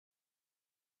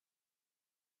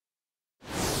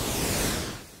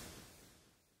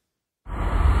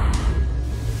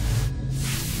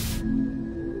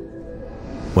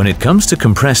When it comes to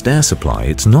compressed air supply,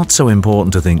 it's not so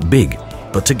important to think big,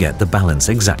 but to get the balance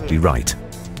exactly right.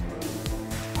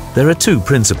 There are two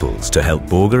principles to help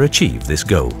BOGE achieve this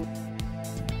goal.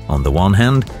 On the one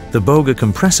hand, the BOGE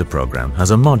compressor program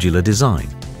has a modular design.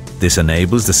 This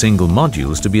enables the single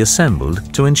modules to be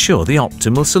assembled to ensure the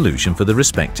optimal solution for the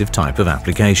respective type of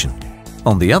application.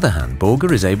 On the other hand,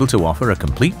 BOGE is able to offer a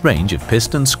complete range of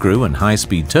piston, screw and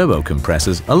high-speed turbo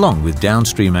compressors along with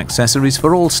downstream accessories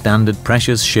for all standard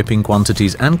pressures, shipping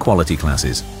quantities and quality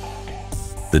classes.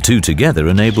 The two together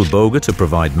enable BOGE to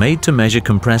provide made-to-measure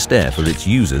compressed air for its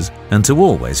users and to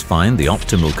always find the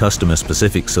optimal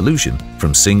customer-specific solution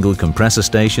from single compressor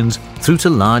stations through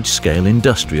to large-scale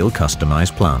industrial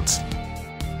customized plants.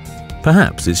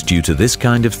 Perhaps it's due to this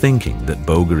kind of thinking that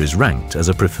BOGE is ranked as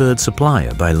a preferred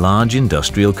supplier by large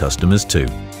industrial customers too.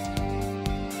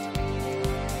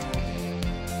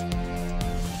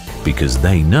 Because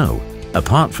they know,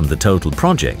 apart from the total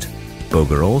project,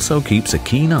 BOGE also keeps a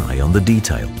keen eye on the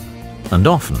detail. And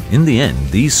often, in the end,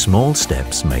 these small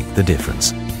steps make the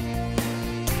difference.